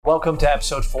Welcome to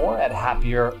episode 4 at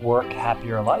Happier Work,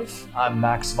 Happier Life. I'm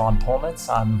Max von Polnitz.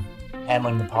 I'm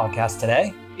handling the podcast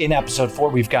today. In episode 4,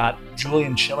 we've got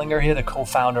Julian Schillinger here, the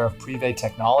co-founder of Privé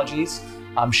Technologies.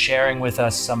 Sharing with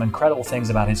us some incredible things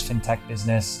about his fintech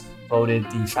business, voted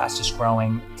the fastest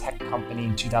growing tech company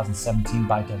in 2017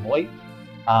 by Deloitte.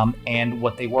 And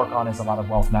what they work on is a lot of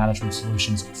wealth management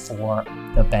solutions for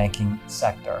the banking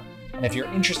sector. And if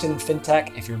you're interested in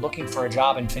fintech, if you're looking for a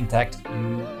job in fintech,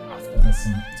 you have to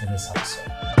listen to this episode.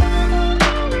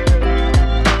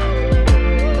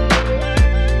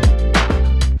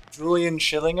 Julian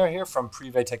Schillinger here from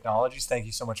Privé Technologies. Thank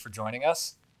you so much for joining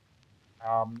us.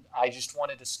 I just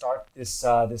wanted to start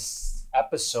this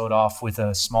episode off with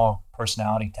a small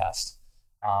personality test.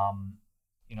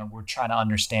 We're trying to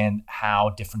understand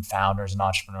how different founders and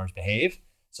entrepreneurs behave.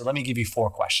 So let me give you 4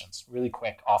 questions, really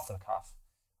quick, off the cuff.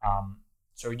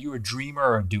 So are you a dreamer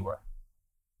or a doer?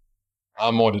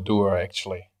 I'm more the doer,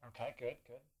 actually. Okay, good.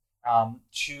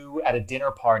 2, at a dinner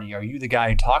party, are you the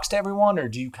guy who talks to everyone, or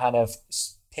do you kind of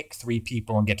pick 3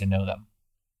 people and get to know them?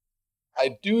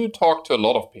 I do talk to a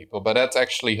lot of people, but that's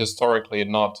actually historically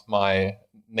not my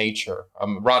nature.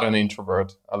 I'm rather an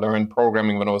introvert. I learned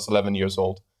programming when I was 11 years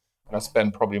old, and I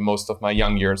spent probably most of my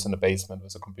young years in the basement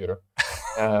with a computer.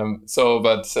 Sort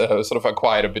of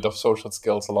acquired a bit of social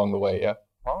skills along the way, yeah.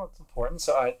 Well, it's important.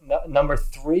 So number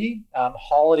 3,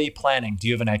 holiday planning. Do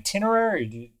you have an itinerary, or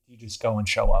do you just go and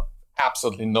show up?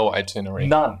 Absolutely no itinerary.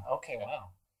 None. Okay,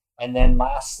 wow. And then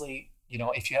lastly,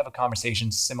 if you have a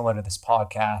conversation similar to this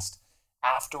podcast,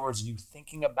 afterwards, are you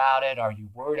thinking about it? Are you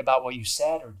worried about what you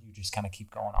said, or do you just kind of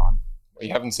keep going on?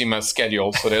 You haven't seen my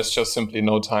schedule, so there's just simply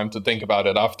no time to think about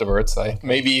it afterwards. I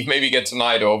maybe get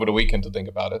tonight or over the weekend to think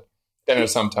about it. Then I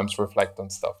sometimes reflect on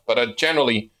stuff. But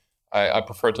generally, I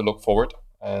prefer to look forward.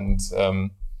 And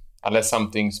unless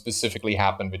something specifically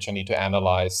happened, which I need to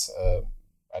analyze,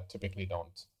 I typically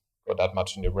don't go that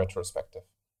much into retrospective.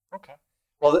 Okay.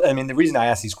 Well, I mean, the reason I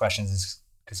ask these questions is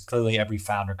because clearly every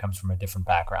founder comes from a different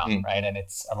background, right? And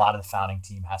it's a lot of the founding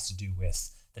team has to do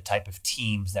with the type of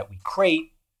teams that we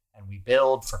create and we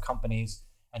build for companies.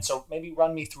 And so maybe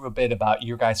run me through a bit about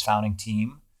your guys' founding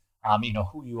team,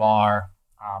 who you are,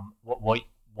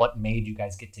 what made you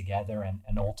guys get together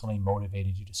and ultimately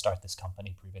motivated you to start this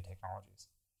company, Privé Technologies?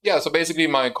 Yeah, so basically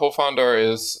my co-founder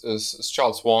is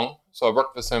Charles Wong. So I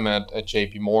worked with him at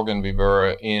JP Morgan. We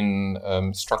were in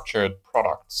structured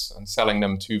products and selling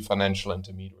them to financial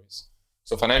intermediaries.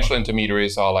 So financial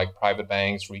intermediaries are like private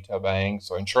banks, retail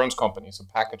banks, or insurance companies who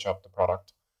package up the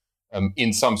product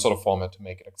in some sort of format to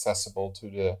make it accessible to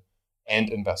the end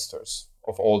investors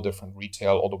of all different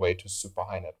retail all the way to super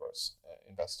high net worth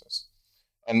investors.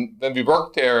 And when we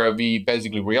worked there, we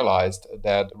basically realized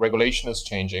that regulation is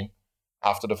changing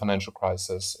after the financial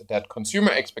crisis, that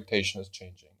consumer expectation is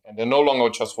changing. And they no longer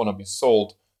just want to be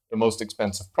sold the most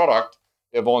expensive product.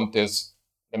 They want this,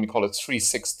 let me call it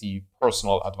 360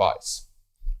 personal advice.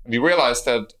 And we realized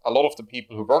that a lot of the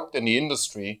people who worked in the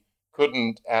industry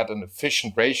couldn't, at an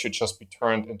efficient ratio, just be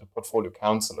turned into portfolio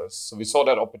counselors. So we saw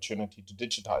that opportunity to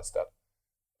digitize that.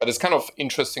 But it's kind of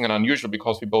interesting and unusual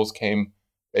because we both came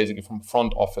basically from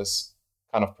front office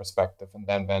kind of perspective and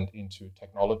then went into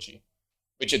technology,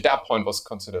 which at that point was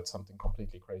considered something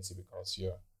completely crazy because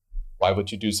why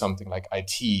would you do something like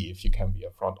IT if you can be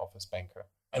a front office banker?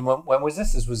 And when was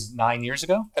this? This was 9 years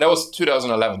ago? And that was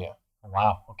 2011, yeah.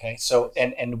 Wow. Okay. So,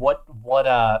 and what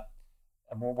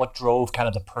drove kind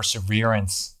of the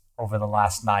perseverance over the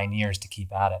last 9 years to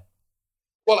keep at it?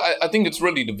 Well, I think it's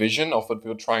really the vision of what we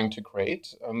were trying to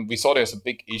create. We saw there's a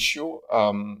big issue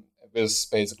with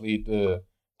basically the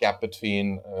gap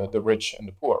between the rich and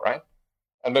the poor, right?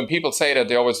 And when people say that,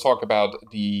 they always talk about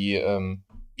the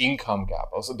income gap.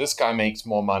 Also, this guy makes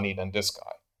more money than this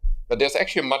guy. But there's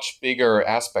actually a much bigger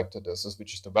aspect to this,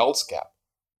 which is the wealth gap.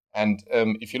 And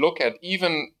if you look at,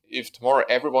 even if tomorrow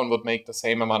everyone would make the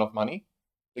same amount of money,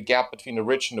 the gap between the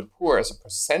rich and the poor as a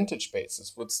percentage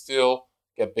basis would still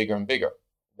get bigger and bigger.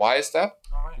 Why is that?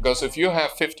 Because if you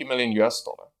have $50 million,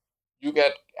 you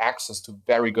get access to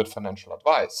very good financial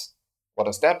advice. What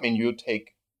does that mean? You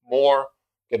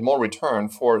get more return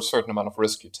for a certain amount of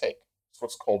risk you take. It's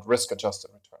what's called risk-adjusted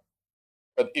return.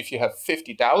 But if you have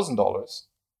 $50,000,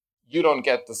 you don't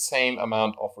get the same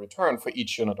amount of return for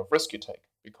each unit of risk you take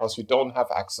because you don't have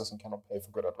access and cannot pay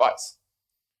for good advice.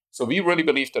 So we really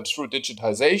believe that through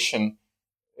digitization,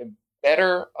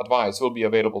 better advice will be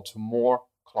available to more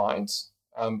clients.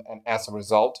 And as a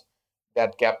result,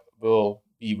 that gap will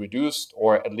be reduced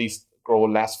or at least grow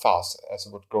less fast as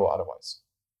it would grow otherwise.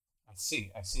 I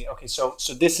see. Okay, so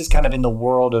this is kind of in the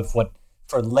world of what,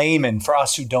 for laymen, for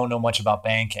us who don't know much about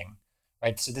banking,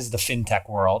 right? So this is the fintech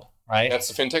world, right? That's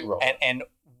the fintech world. And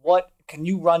what can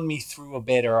you run me through a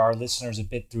bit, or our listeners a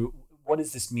bit through, what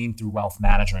does this mean through wealth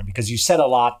management? Because you said a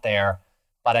lot there,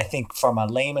 but I think from a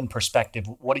layman perspective,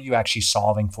 what are you actually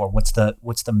solving for? What's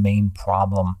the main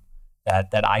problem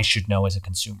that I should know as a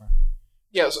consumer?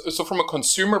 Yeah, so from a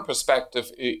consumer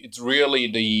perspective, it's really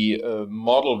the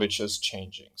model which is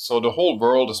changing. So the whole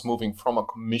world is moving from a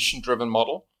commission-driven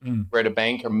model where the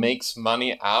banker makes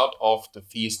money out of the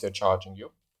fees they're charging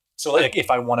you. So like if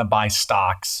I want to buy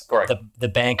stocks, the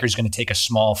banker is going to take a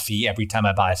small fee every time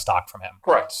I buy a stock from him.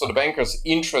 Correct. So the banker's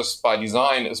interest by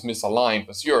design is misaligned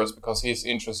with yours because his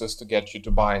interest is to get you to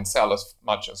buy and sell as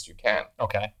much as you can.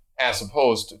 Okay. As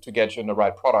opposed to get you in the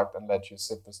right product and let you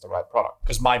sit with the right product.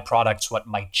 Because my product's what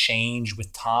might change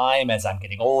with time as I'm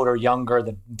getting older, younger,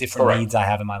 the different needs I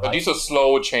have in my life. But these are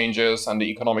slow changes and the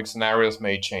economic scenarios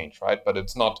may change, right? But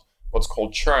it's not what's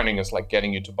called churning, is like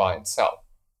getting you to buy and sell.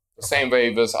 The same way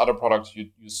with other products, you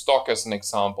use stock as an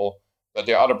example, but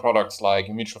there are other products like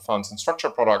mutual funds and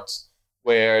structured products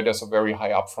where there's a very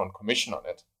high upfront commission on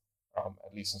it,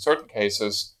 at least in certain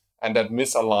cases, and that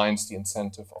misaligns the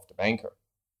incentive of the banker.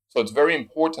 So it's very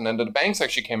important, and the banks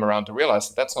actually came around to realize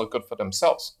that that's not good for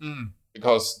themselves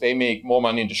because they make more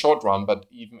money in the short run, but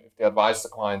even if they advise the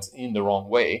clients in the wrong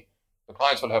way, the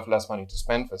clients will have less money to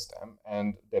spend with them,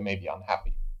 and they may be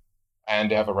unhappy,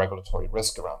 and they have a regulatory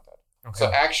risk around that. Okay.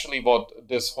 So actually what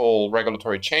this whole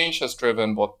regulatory change has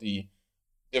driven, what the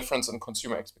difference in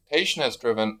consumer expectation has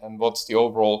driven, and what's the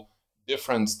overall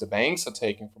difference the banks are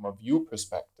taking from a view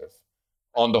perspective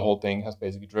on the whole thing has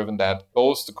basically driven that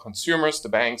both the consumers, the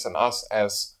banks, and us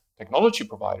as technology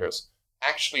providers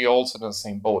actually also in the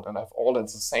same boat and have all the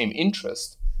same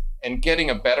interest in getting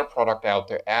a better product out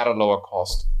there at a lower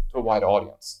cost to a wide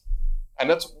audience. And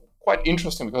that's quite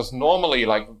interesting because normally,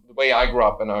 like the way I grew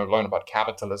up and I learned about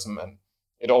capitalism, and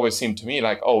it always seemed to me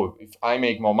like, oh, if I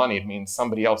make more money, it means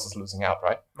somebody else is losing out,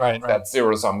 right? Right. That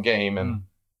zero-sum game, and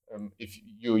if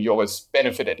you always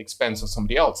benefit at expense of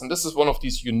somebody else. And this is one of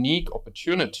these unique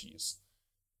opportunities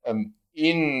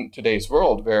in today's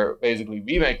world where basically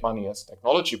we make money as a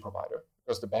technology provider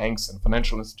because the banks and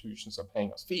financial institutions are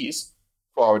paying us fees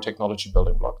for our technology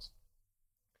building blocks.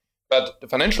 But the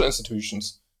financial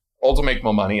institutions also make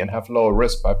more money and have lower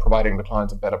risk by providing the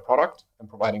clients a better product and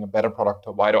providing a better product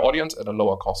to a wider audience at a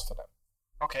lower cost for them.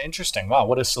 Okay, interesting. Wow,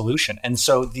 what a solution. And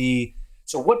so you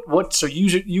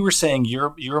were saying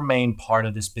your main part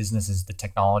of this business is the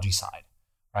technology side,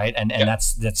 right? And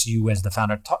that's you as the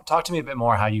founder. Talk to me a bit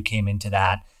more how you came into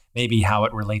that, maybe how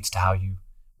it relates to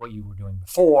what you were doing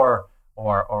before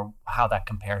or how that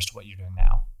compares to what you're doing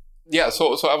now. Yeah,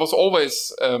 so I was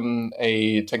always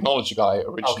a technology guy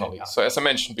originally. Okay. So as I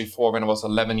mentioned before, when I was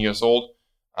 11 years old,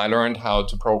 I learned how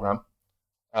to program.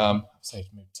 Say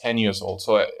maybe 10 years old.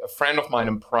 So a friend of mine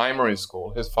in primary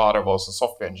school, his father was a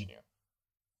software engineer.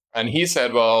 And he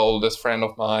said, well, this friend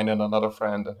of mine and another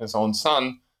friend and his own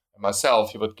son and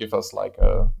myself, he would give us like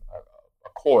a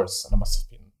course. And it must have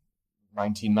been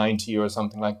 1990 or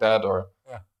something like that, or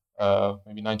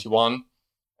maybe 91.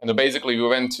 And then basically we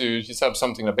went to, he set up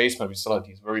something in the basement. We still had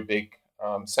these very big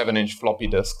 7-inch floppy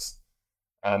disks.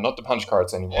 Not the punch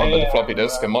cards anymore, but the floppy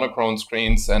disk and monochrome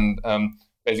screens. And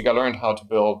basically I learned how to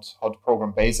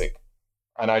program BASIC.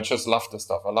 And I just loved this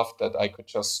stuff. I loved that I could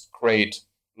just create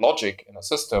logic in a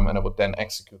system and I would then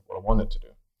execute what I wanted to do.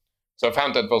 So I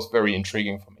found that was very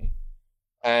intriguing for me.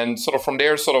 And sort of from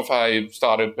there, I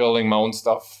started building my own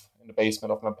stuff in the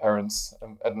basement of my parents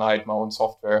at night, my own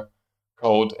software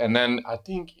code. And then I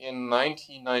think in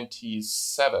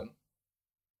 1997,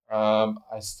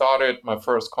 I started my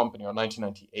first company, or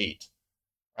 1998,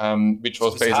 which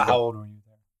was basically... How old were you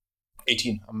then?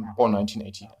 18. I'm born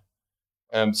 1980.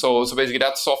 So basically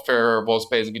that software was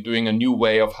basically doing a new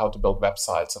way of how to build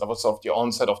websites. And that was sort of the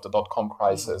onset of the .com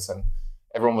crisis, and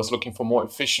everyone was looking for more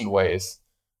efficient ways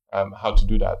how to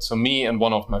do that. So me and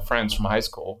one of my friends from high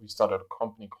school, we started a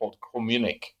company called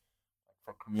Communic,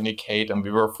 for communicate, and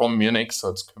we were from Munich, so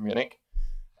it's Communic.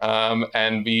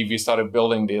 And we started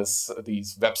building these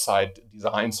website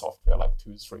design software, like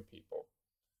 2-3 people.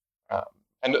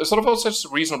 And sort of also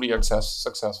just reasonably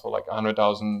successful, like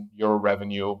 €100,000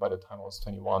 revenue by the time I was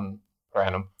 21 per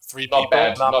annum. 3 people,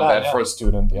 not bad for a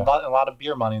student. Yeah, a lot of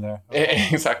beer money there. Okay.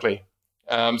 Exactly.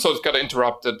 So it got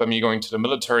interrupted by me going to the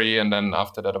military, and then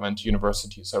after that I went to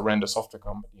university. So I ran the software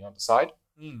company on the side.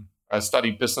 I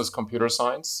studied business computer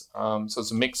science. So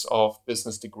it's a mix of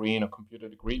business degree and a computer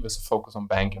degree with a focus on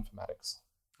bank informatics.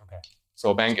 Okay.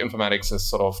 So bank informatics is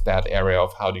sort of that area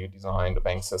of how do you design the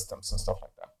bank systems and stuff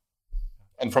like that.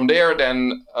 And from there,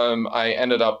 then I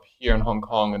ended up here in Hong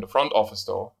Kong in the front office,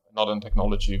 though, not in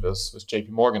technology, with JP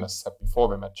Morgan, as I said before.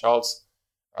 We met Charles.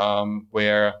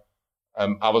 where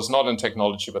I was not in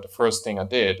technology, but the first thing I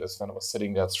did is when I was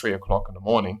sitting there at 3:00 in the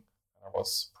morning, I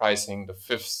was pricing the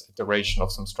 5th iteration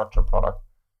of some structured product.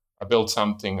 I built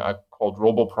something I called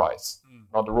RoboPrice.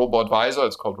 Not a robo-advisor,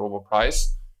 it's called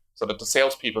RoboPrice, so that the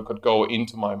salespeople could go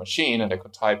into my machine and they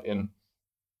could type in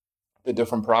the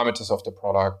different parameters of the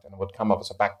product, and it would come up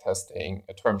as a backtesting,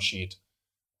 a term sheet,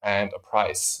 and a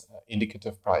price,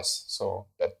 indicative price. So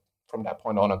that from that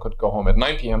point on, I could go home at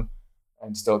 9 p.m.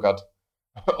 and still got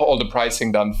all the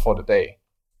pricing done for the day.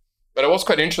 But it was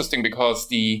quite interesting because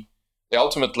there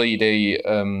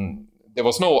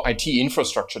was no IT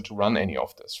infrastructure to run any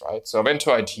of this, right? So I went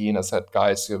to IT and I said,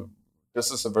 guys,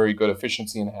 this is a very good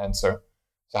efficiency enhancer.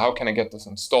 So how can I get this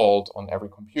installed on every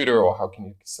computer, or how can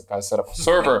you guys set up a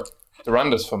server to run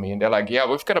this for me? And they're like, yeah,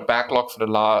 we've got a backlog for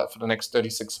the next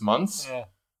 36 months,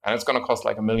 and it's going to cost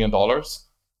like $1 million.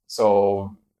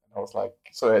 So I was like,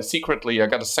 secretly I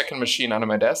got a second machine under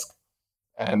my desk,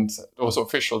 and it was an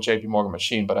official JP Morgan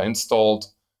machine, but I installed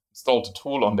the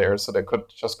tool on there so they could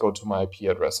just go to my IP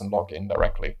address and log in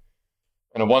directly.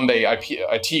 And one day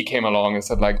IT came along and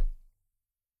said, like,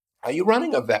 are you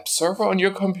running a web server on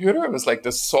your computer? It was like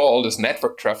saw all this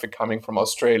network traffic coming from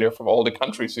Australia, from all the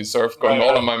countries we serve, going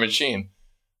all on my machine.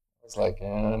 I was like,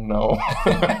 no.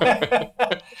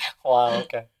 Wow,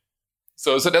 okay.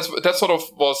 So that sort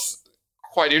of was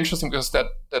quite interesting, because that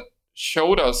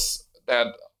showed us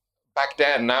that back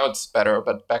then, now it's better,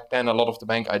 but back then a lot of the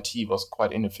bank IT was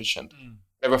quite inefficient.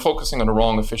 They were focusing on the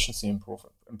wrong efficiency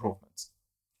improvements.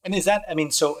 And is that,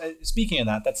 so speaking of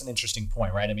that, that's an interesting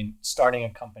point, right? Starting a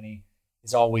company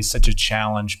is always such a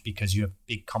challenge because you have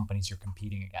big companies you're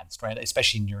competing against, right?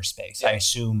 Especially in your space. Yeah. I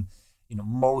assume,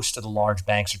 most of the large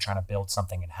banks are trying to build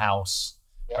something in-house,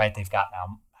 right? They've got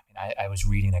now, I was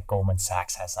reading that Goldman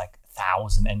Sachs has like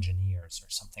 1,000 engineers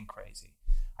or something crazy.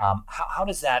 How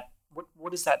does that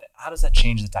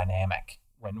change the dynamic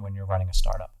when you're running a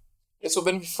startup? Yeah, so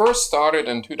when we first started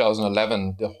in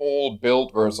 2011, the whole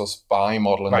build versus buy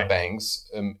model in the banks,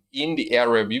 in the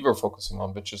area we were focusing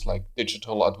on, which is like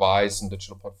digital advice and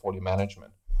digital portfolio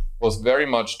management, was very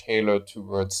much tailored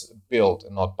towards build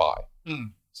and not buy.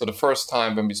 So the first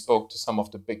time when we spoke to some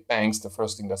of the big banks, the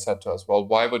first thing they said to us, well,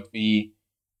 why would we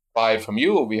buy it from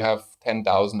you? We have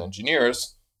 10,000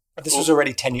 engineers. But this was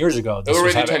already 10 years ago. It was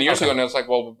already 10 years ago, and I was like,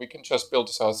 well, we can just build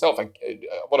this ourselves.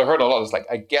 What I heard a lot is like,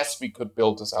 I guess we could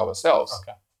build this ourselves.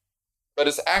 Okay. But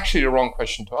it's actually the wrong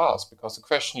question to ask, because the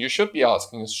question you should be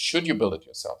asking is, should you build it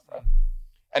yourself, right?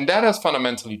 And that has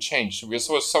fundamentally changed. We're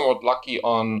somewhat lucky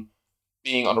on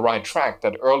being on the right track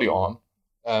that early on,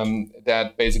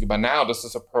 that basically by now, this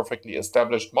is a perfectly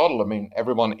established model.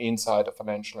 Everyone inside a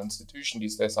financial institution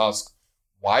these days asks,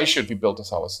 why should we build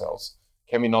this ourselves?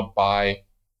 Can we not buy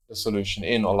the solution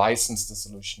in or license the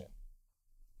solution in?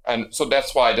 And so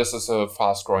that's why this is a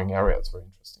fast-growing area. It's very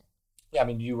interesting. Yeah,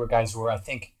 you guys were, I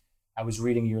think, I was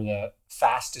reading you're the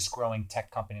fastest growing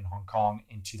tech company in Hong Kong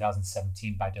in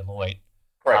 2017 by Deloitte,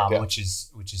 correct, which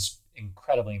is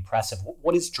incredibly impressive.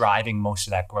 What is driving most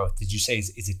of that growth? Did you say,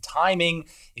 is it timing?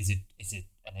 Is it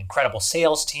an incredible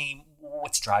sales team?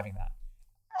 What's driving that?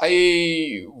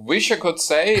 I wish I could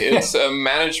say it's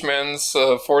management's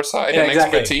foresight and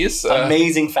expertise.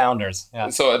 Amazing founders. Yeah.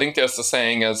 So I think there's the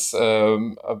saying as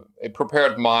a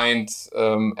prepared mind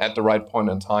at the right point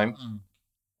in time.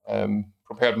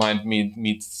 Prepared mind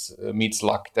meets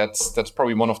luck. That's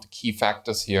probably one of the key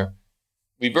factors here.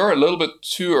 We were a little bit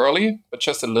too early, but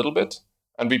just a little bit.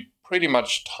 And we pretty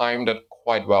much timed it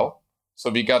quite well.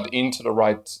 So we got into the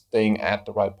right thing at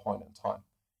the right point in time.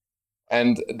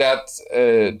 And that's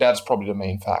probably the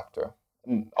main factor.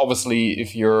 And obviously,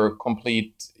 if you're a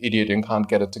complete idiot and can't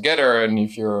get it together, and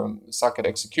if you're suck at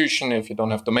execution, if you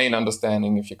don't have domain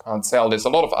understanding, if you can't sell, there's a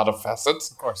lot of other facets.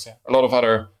 Of course, yeah. A lot of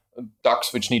other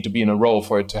ducks which need to be in a row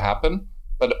for it to happen.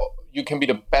 But you can be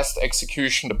the best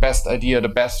execution, the best idea, the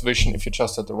best vision. If you're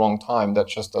just at the wrong time, that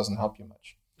just doesn't help you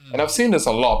much. And I've seen this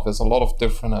a lot. There's a lot of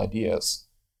different ideas.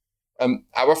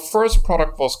 Our first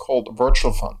product was called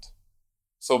Virtual Fund.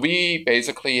 So we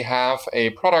basically have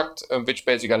a product which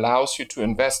basically allows you to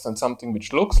invest in something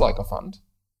which looks like a fund,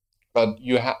 but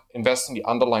you invest in the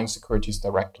underlying securities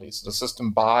directly. So the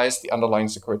system buys the underlying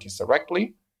securities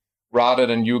directly, rather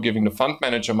than you giving the fund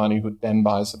manager money who then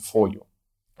buys it for you.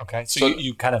 Okay, so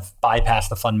you kind of bypass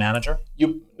the fund manager?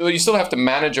 You still have the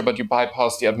manager, but you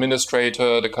bypass the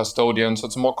administrator, the custodian. So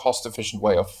it's a more cost-efficient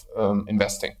way of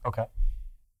investing. Okay.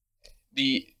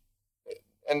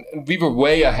 And we were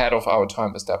way ahead of our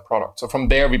time with that product. So from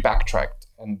there, we backtracked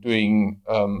and doing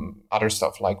other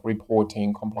stuff like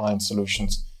reporting, compliance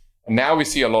solutions. And now we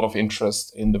see a lot of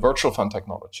interest in the virtual fund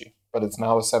technology, but it's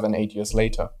now 7-8 years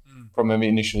later. from when we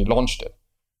initially launched it.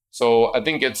 So I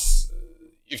think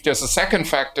if there's a second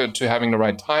factor to having the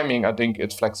right timing, I think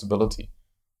it's flexibility.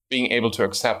 Being able to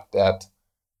accept that,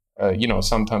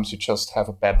 sometimes you just have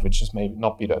a bet which is maybe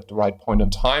not be at the right point in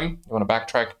time. You want to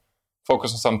backtrack,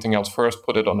 focus on something else first,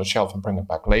 put it on the shelf and bring it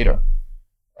back later,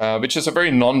 which is a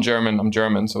very non-German, I'm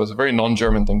German, so it's a very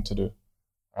non-German thing to do.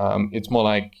 It's more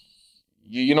like,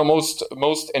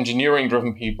 most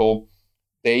engineering-driven people,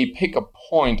 they pick a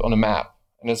point on a map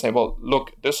and they say, well,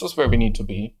 look, this is where we need to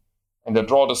be. And they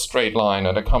draw the straight line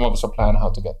and they come up with a plan how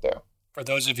to get there. For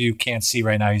those of you who can't see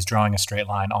right now, he's drawing a straight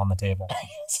line on the table.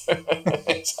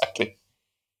 Exactly.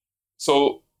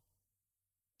 So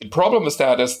the problem with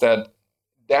that is that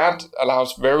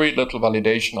allows very little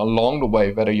validation along the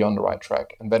way, whether you're on the right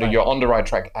track and whether you're on the right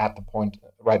track at the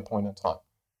right point in time.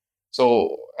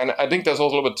 So, and I think there's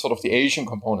also a little bit sort of the Asian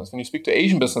components. When you speak to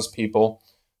Asian business people,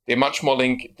 they're much more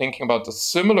thinking about the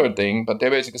similar thing, but they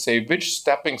basically say which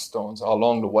stepping stones are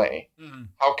along the way. Mm.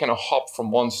 How can I hop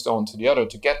from one stone to the other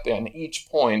to get there? And each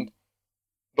point,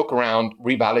 look around,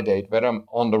 revalidate whether I'm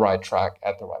on the right track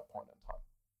at the right point in time.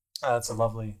 That's a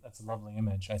lovely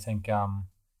image. I think,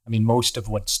 most of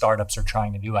what startups are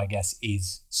trying to do, I guess,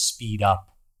 is speed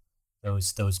up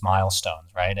those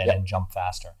milestones, right? And jump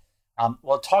faster.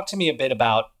 Well, talk to me a bit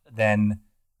about then.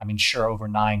 Sure, over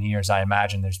 9 years, I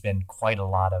imagine there's been quite a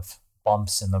lot of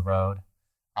bumps in the road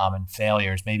and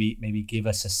failures. Maybe give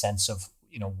us a sense of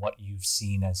what you've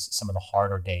seen as some of the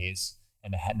harder days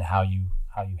and how you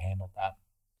handled that.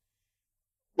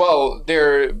 Well,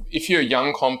 if you're a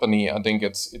young company, I think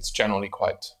it's generally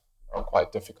quite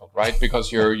difficult, right?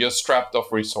 Because you're strapped of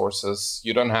resources.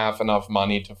 You don't have enough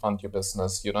money to fund your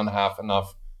business. You don't have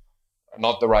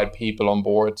not the right people on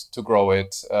board to grow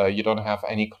it. You don't have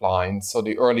any clients. So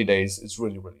the early days is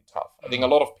really, really tough. I think a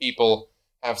lot of people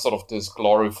have sort of this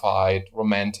glorified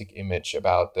romantic image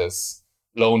about this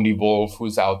lonely wolf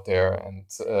who's out there and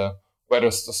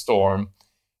weathers the storm.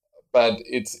 But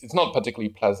it's not a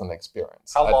particularly pleasant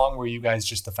experience. How long were you guys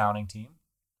just the founding team?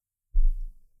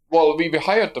 Well, we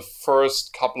hired the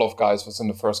first couple of guys within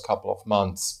the first couple of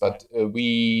months, but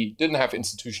we didn't have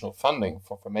institutional funding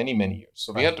for many, many years.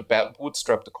 So we had to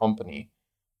bootstrap the company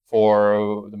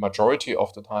for the majority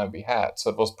of the time we had.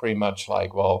 So it was pretty much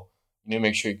like, well, you need to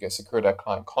make sure you secure that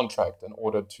client contract in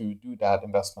order to do that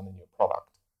investment in your product,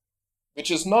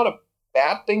 which is not a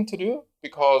bad thing to do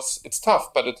because it's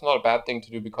tough, but it's not a bad thing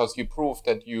to do because you prove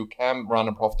that you can run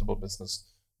a profitable business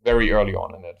very early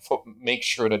on in it. Make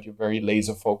sure that you're very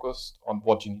laser focused on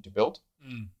what you need to build.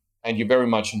 Mm. And you're very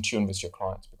much in tune with your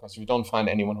clients because if you don't find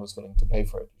anyone who's willing to pay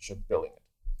for it, you should be building it.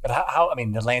 But how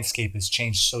the landscape has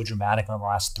changed so dramatically in the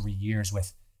last 3 years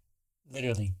with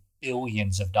literally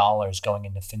billions of dollars going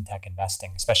into fintech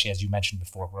investing, especially as you mentioned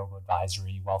before,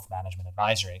 robo-advisory, wealth management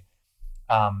advisory.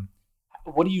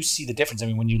 What do you see the difference?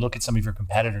 When you look at some of your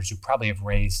competitors who probably have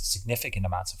raised significant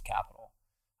amounts of capital,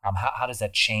 how does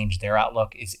that change their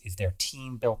outlook? Is their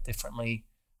team built differently?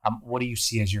 What do you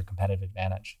see as your competitive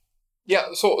advantage?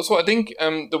 Yeah, so I think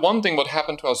the one thing what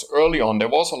happened to us early on, there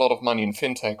was a lot of money in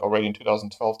fintech already in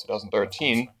 2012,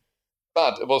 2013,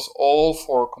 but it was all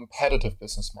for competitive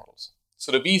business models.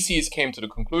 So the VCs came to the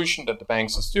conclusion that the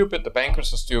banks are stupid, the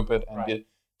bankers are stupid, and the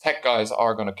tech guys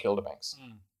are going to kill the banks.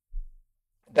 Mm.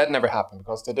 That never happened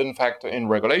because they didn't factor in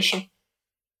regulation.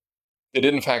 They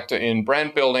didn't factor in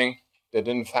brand building. They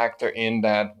didn't factor in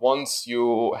that once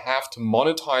you have to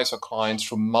monetize your clients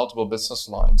through multiple business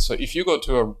lines. So if you go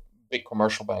to a big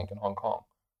commercial bank in Hong Kong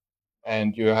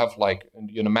and you have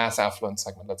in a mass affluent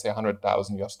segment, let's say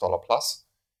 $100,000 plus,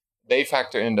 they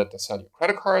factor in that they sell you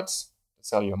credit cards, they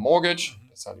sell you a mortgage,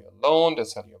 they sell you a loan, they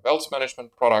sell you a wealth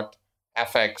management product,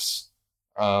 FX,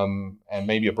 and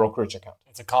maybe a brokerage account.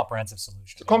 It's a comprehensive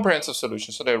solution. It's a comprehensive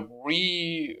solution. So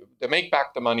they make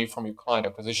back the money from your client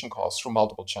acquisition costs through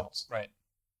multiple channels. Right.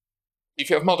 If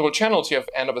you have multiple channels, you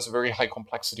end up with a very high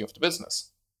complexity of the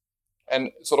business.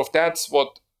 And sort of that's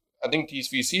what I think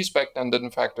these VCs back then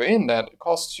didn't factor in, that it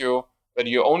costs you, that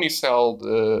you only sell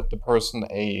the person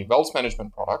a wealth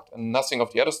management product and nothing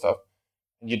of the other stuff.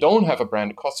 And you don't have a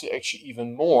brand, it costs you actually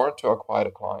even more to acquire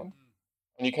the client.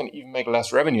 And you can even make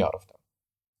less revenue out of them.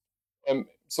 And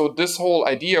so this whole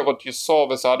idea, what you saw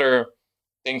with other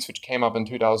things which came up in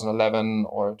 2011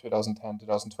 or 2010,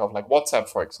 2012, like WhatsApp,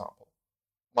 for example.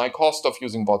 My cost of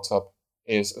using WhatsApp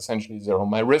is essentially zero.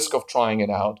 My risk of trying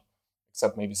it out,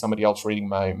 except maybe somebody else reading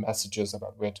my messages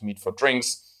about where to meet for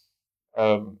drinks,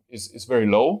 is very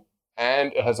low.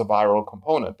 And it has a viral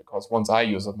component because once I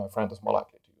use it, my friend is more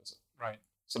likely to use it. Right.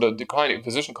 So the client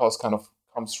acquisition cost kind of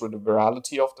comes through the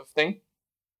virality of the thing.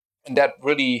 And that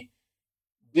really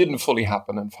didn't fully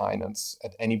happen in finance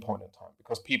at any point in time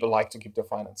because people like to keep their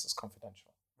finances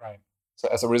confidential. Right. So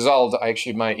as a result,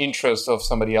 my interest of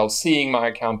somebody else seeing my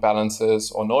account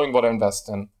balances or knowing what I invest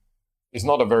in is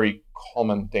not a very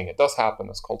common thing. It does happen.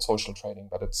 It's called social trading,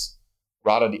 but it's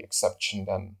rather the exception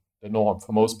than the norm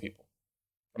for most people.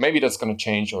 And maybe that's going to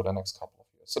change over the next couple of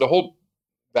years. So the whole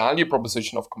value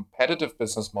proposition of competitive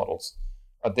business models,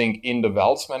 I think, in the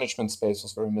wealth management space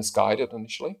was very misguided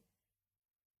initially.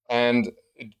 And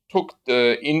it took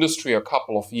the industry a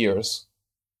couple of years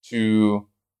to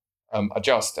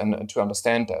adjust and to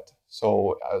understand that.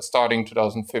 So starting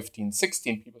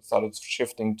 2015-16, people started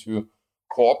shifting to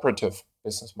cooperative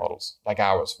business models like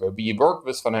ours, where we work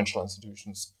with financial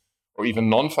institutions or even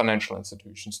non-financial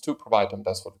institutions to provide them.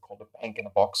 That's what we call the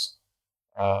bank-in-a-box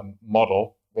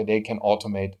model, where they can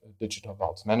automate digital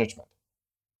wealth management.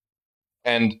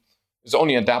 And it's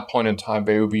only at that point in time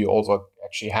where we also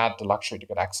actually had the luxury to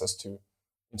get access to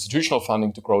institutional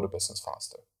funding to grow the business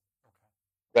faster.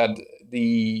 But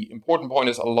the important point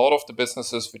is a lot of the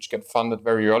businesses which get funded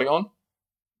very early on,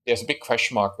 there's a big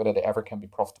question mark whether they ever can be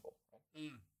profitable.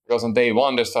 Because on day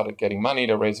one, they started getting money,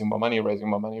 they're raising more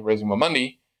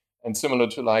money. And similar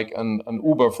to like an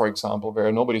Uber, for example,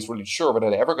 where nobody's really sure whether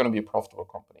they're ever going to be a profitable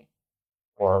company.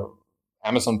 Or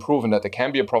Amazon proven that they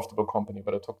can be a profitable company,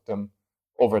 but it took them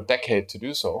over a decade to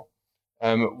do so.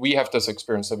 We have this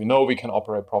experience that we know we can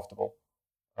operate profitable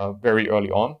very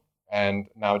early on. And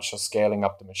now it's just scaling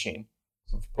up the machine.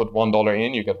 So if you put $1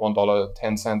 in, you get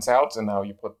 $1.10 out. And now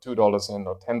you put $2 in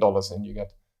or $10 in, you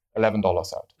get $11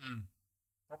 out.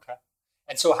 Okay.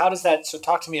 And so how does that, so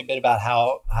talk to me a bit about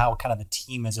how kind of the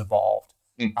team has evolved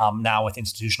now with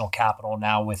institutional capital,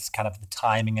 now with kind of the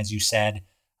timing, as you said,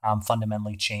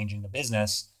 fundamentally changing the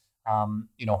business.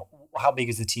 How big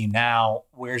is the team now?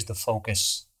 Where's the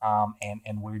focus?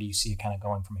 And where do you see it kind of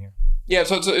going from here? Yeah,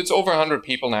 so it's over 100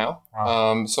 people now.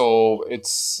 Wow. So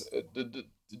it's the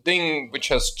thing which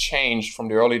has changed from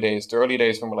the early days. The early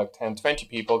days when we're like 10, 20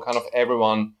 people, kind of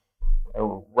everyone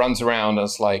runs around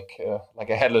as like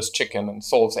a headless chicken and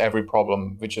solves every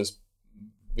problem which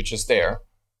is there.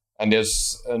 And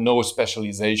there's no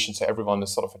specialization, so everyone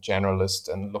is sort of a generalist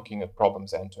and looking at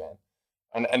problems end to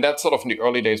end. And that's sort of in the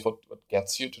early days what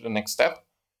gets you to the next step.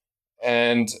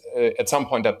 And at some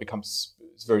point that becomes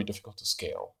very difficult to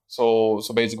scale. So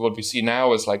basically what we see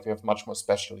now is like we have much more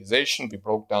specialization. We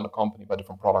broke down the company by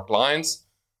different product lines.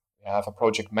 We have a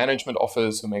project management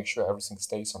office who makes sure everything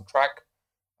stays on track.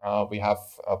 We have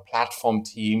a platform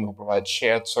team who provides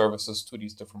shared services to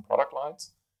these different product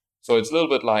lines. So it's a little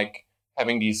bit like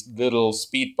having these little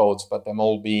speedboats, but them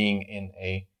all being in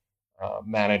a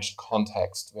managed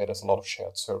context where there's a lot of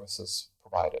shared services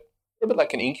provided. A little bit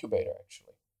like an incubator,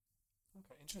 actually.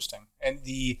 Okay, interesting. And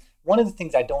one of the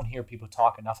things I don't hear people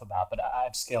talk enough about, but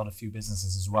I've scaled a few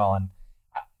businesses as well, and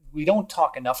we don't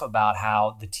talk enough about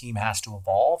how the team has to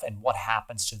evolve and what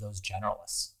happens to those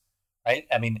generalists, right?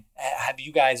 I mean,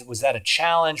 was that a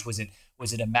challenge? Was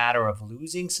it a matter of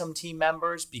losing some team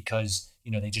members because,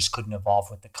 they just couldn't evolve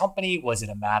with the company? Was it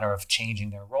a matter of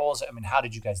changing their roles? I mean, how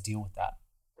did you guys deal with that?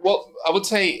 Well, I would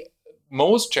say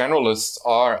most generalists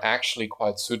are actually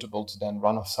quite suitable to then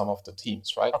run some of the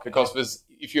teams, right? Okay. Because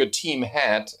if you're a team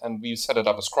head, and we set it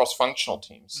up as cross-functional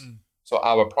teams, so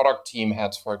our product team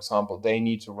heads, for example, they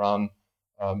need to run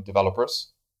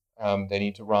developers, they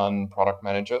need to run product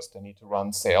managers, they need to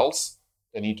run sales,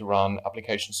 they need to run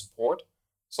application support.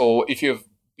 So if you've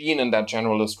been in that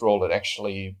generalist role, it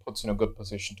actually puts you in a good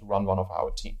position to run one of our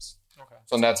teams. Okay.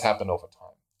 So that's happened over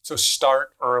time. So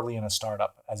start early in a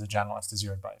startup as a generalist is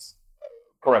your advice.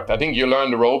 Correct. I think you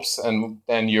learn the ropes, and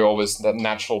then you're always that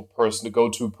natural person, the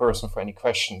go-to person for any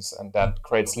questions, and that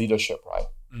creates leadership, right?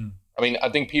 I mean, I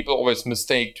think people always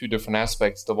mistake two different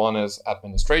aspects. The one is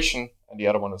administration, and the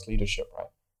other one is leadership, right?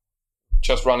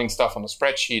 Just running stuff on a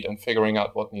spreadsheet and figuring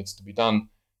out what needs to be done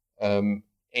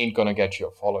ain't going to get you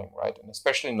a following, right? And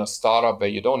especially in a startup where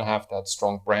you don't have that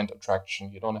strong brand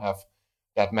attraction, you don't have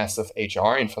that massive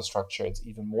HR infrastructure, it's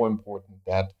even more important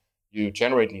that you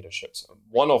generate leadership. So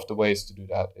one of the ways to do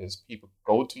that is people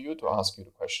go to you to ask you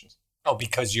the questions. Oh,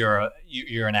 because you're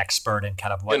an expert in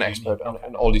kind of what you're an expert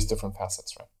in all these different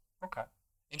facets, right? Okay,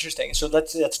 interesting. So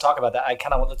let's talk about that.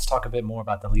 Let's talk a bit more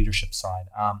about the leadership side.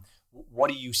 What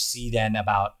do you see then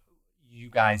about you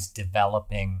guys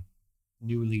developing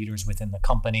new leaders within the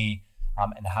company,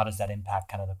 and how does that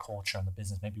impact kind of the culture and the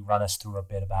business? Maybe run us through a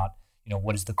bit about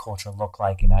what does the culture look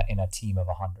like in a team of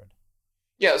 100?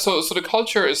 Yeah, so the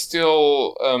culture is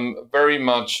still very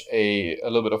much a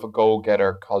little bit of a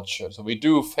go-getter culture. So we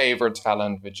do favor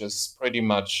talent, which is pretty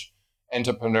much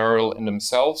entrepreneurial in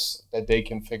themselves, that they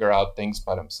can figure out things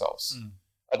by themselves.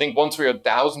 I think once we're a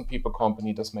 1,000 people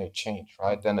company, this may change,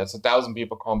 right? Then as a 1,000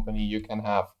 people company, you can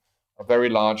have a very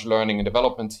large learning and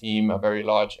development team, a very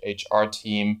large HR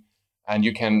team, and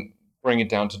you can bring it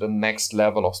down to the next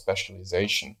level of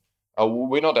specialization.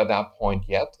 We're not at that point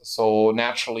yet. So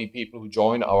naturally, people who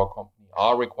join our company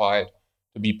are required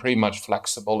to be pretty much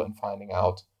flexible in finding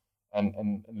out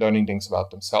and learning things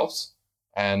about themselves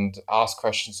and ask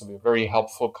questions. So we're a very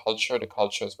helpful culture. The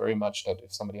culture is very much that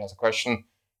if somebody has a question,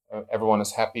 everyone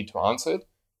is happy to answer it,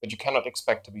 but you cannot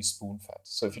expect to be spoon-fed.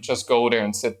 So if you just go there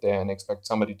and sit there and expect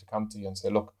somebody to come to you and say,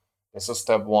 look, this is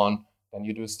step 1, then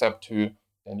you do step 2,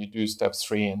 then you do step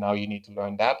 3, and now you need to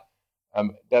learn that.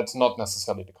 That's not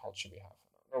necessarily the culture we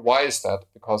have. Why is that?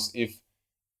 Because if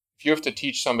you have to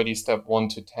teach somebody step 1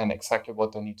 to 10 exactly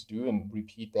what they need to do and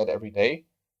repeat that every day,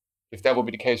 if that would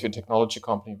be the case with a technology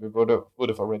company, we would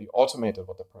have already automated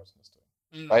what the person is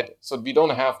doing, right? So we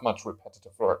don't have much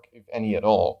repetitive work, if any at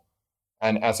all.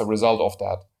 And as a result of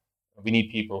that, we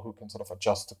need people who can sort of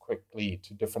adjust quickly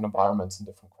to different environments and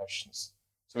different questions.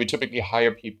 So we typically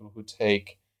hire people who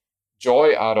take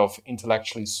joy out of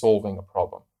intellectually solving a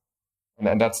problem.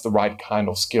 And that's the right kind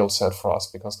of skill set for us,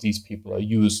 because these people are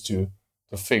used to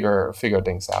figure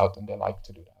things out, and they like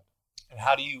to do that. And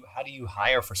how do you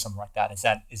hire for something like that? Is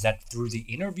that through the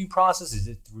interview process? Is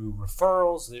it through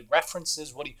referrals, the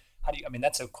references? I mean,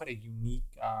 that's quite a unique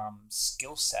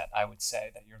skill set, I would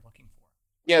say, that you're looking for.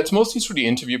 Yeah, it's mostly through the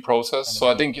interview process. So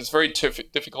I think it's very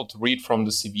difficult to read from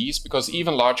the CVs, because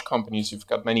even large companies, you've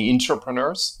got many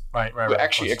entrepreneurs who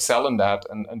actually excel in that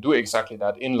and do exactly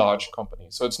that in large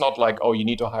companies. So it's not like, oh, you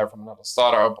need to hire from another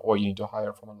startup or you need to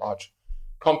hire from a large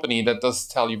company. That does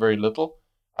tell you very little.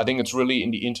 I think it's really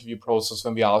in the interview process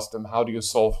when we ask them, how do you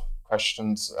solve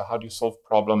questions? How do you solve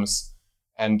problems?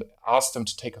 And ask them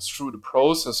to take us through the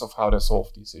process of how they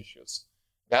solve these issues.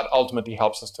 That ultimately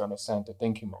helps us to understand the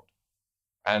thinking mode.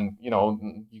 And,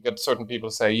 you get certain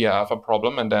people say, yeah, I have a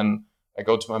problem. And then I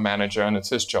go to my manager and it's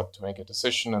his job to make a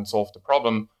decision and solve the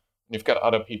problem. And you've got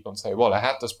other people and say, well, I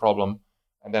had this problem.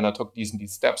 And then I took these and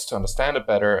these steps to understand it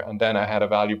better. And then I had a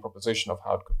value proposition of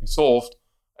how it could be solved.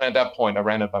 And at that point, I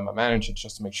ran it by my manager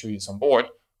just to make sure he's on board.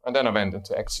 And then I went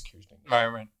into executing.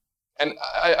 Right. And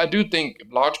I do think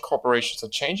large corporations are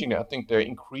changing. I think they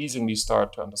increasingly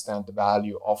start to understand the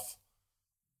value of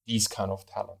these kind of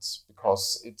talents,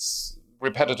 because it's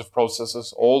repetitive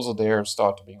processes also there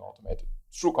start to being automated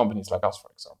through companies like us, for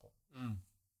example.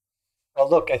 Well,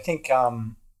 look, I think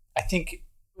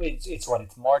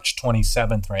it's March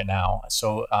 27th right now.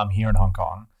 So I'm here in Hong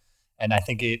Kong, and I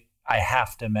think I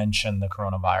have to mention the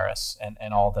coronavirus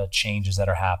and all the changes that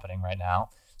are happening right now.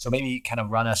 So maybe kind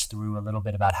of run us through a little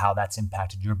bit about how that's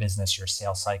impacted your business, your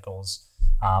sales cycles,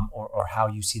 or how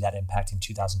you see that impacting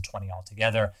 2020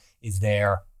 altogether.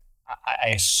 I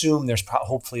assume there's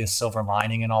hopefully a silver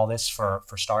lining in all this for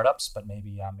startups, but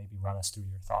maybe run us through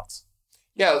your thoughts.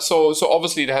 Yeah, so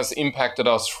obviously it has impacted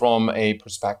us from a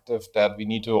perspective that we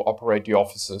need to operate the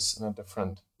offices in a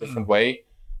different way.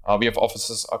 We have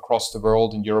offices across the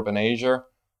world in Europe and Asia.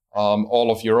 All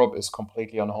of Europe is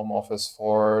completely on home office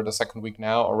for the second week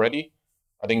now already.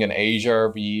 I think in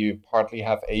Asia, we partly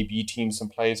have A/B teams in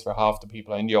place where half the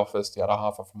people are in the office, the other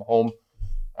half are from home.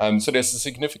 So there's a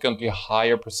significantly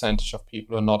higher percentage of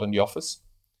people who are not in the office,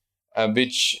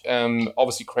 which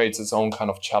obviously creates its own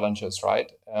kind of challenges, right?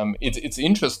 It's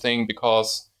interesting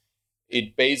because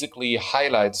it basically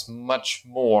highlights much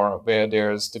more where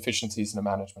there's deficiencies in the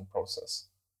management process.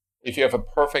 If you have a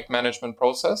perfect management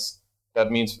process, that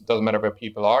means it doesn't matter where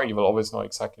people are, you will always know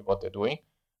exactly what they're doing,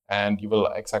 and you will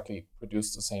exactly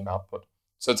produce the same output.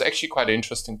 So it's actually quite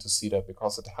interesting to see that,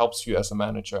 because it helps you as a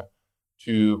manager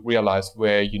to realize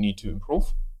where you need to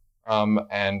improve,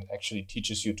 and actually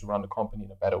teaches you to run the company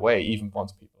in a better way, even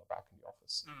once people are back in the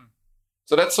office.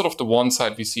 So that's sort of the one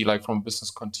side we see, like from a business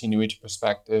continuity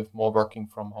perspective, more working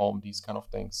from home, these kind of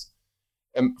things.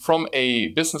 And from a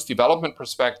business development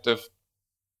perspective,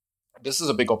 this is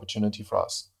a big opportunity for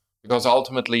us, because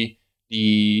ultimately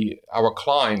our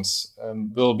clients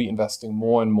will be investing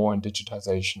more and more in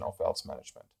digitization of wealth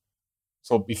management.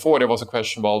 So before there was a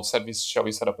question, well, shall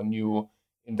we set up a new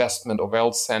investment or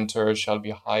wealth center? Shall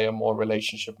we hire more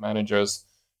relationship managers?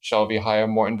 Shall we hire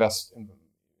more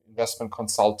investment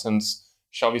consultants?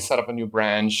 Shall we set up a new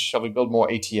branch? Shall we build more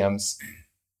ATMs?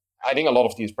 I think a lot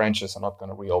of these branches are not going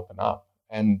to reopen up.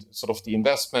 And sort of the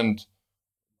investment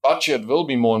budget will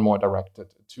be more and more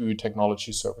directed to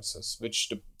technology services, which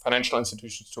the financial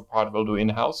institutions to a part will do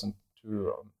in-house, and to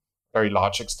a very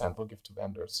large extent will give to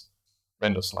vendors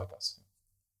like us.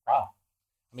 Wow.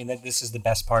 I mean, this is the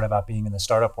best part about being in the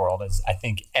startup world, is I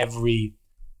think every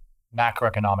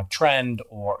macroeconomic trend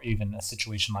or even a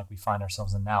situation like we find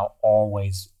ourselves in now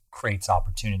always creates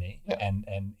opportunity. Yeah.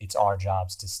 And it's our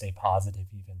jobs to stay positive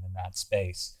even in that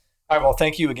space. All right, well,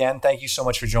 thank you again. Thank you so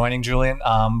much for joining, Julian.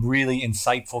 Really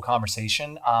insightful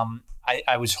conversation.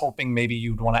 I was hoping maybe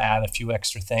you'd want to add a few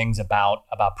extra things about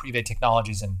Privé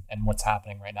Technologies and what's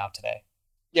happening right now today.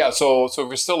 Yeah, so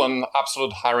we're still in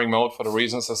absolute hiring mode for the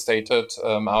reasons I stated.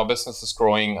 Our business is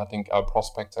growing. I think our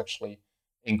prospects actually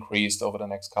increased over the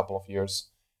next couple of years.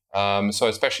 So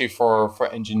especially for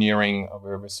engineering,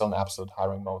 we're still in absolute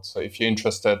hiring mode. So if you're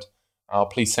interested,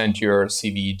 please send your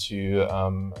CV to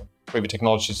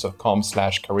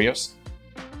privetechnologies.com/careers.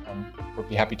 We'll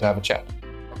be happy to have a chat.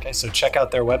 Okay, so check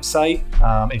out their website.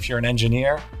 If you're an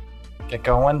engineer, get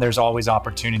going. There's always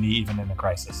opportunity even in a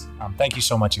crisis. Thank you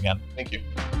so much again. Thank you.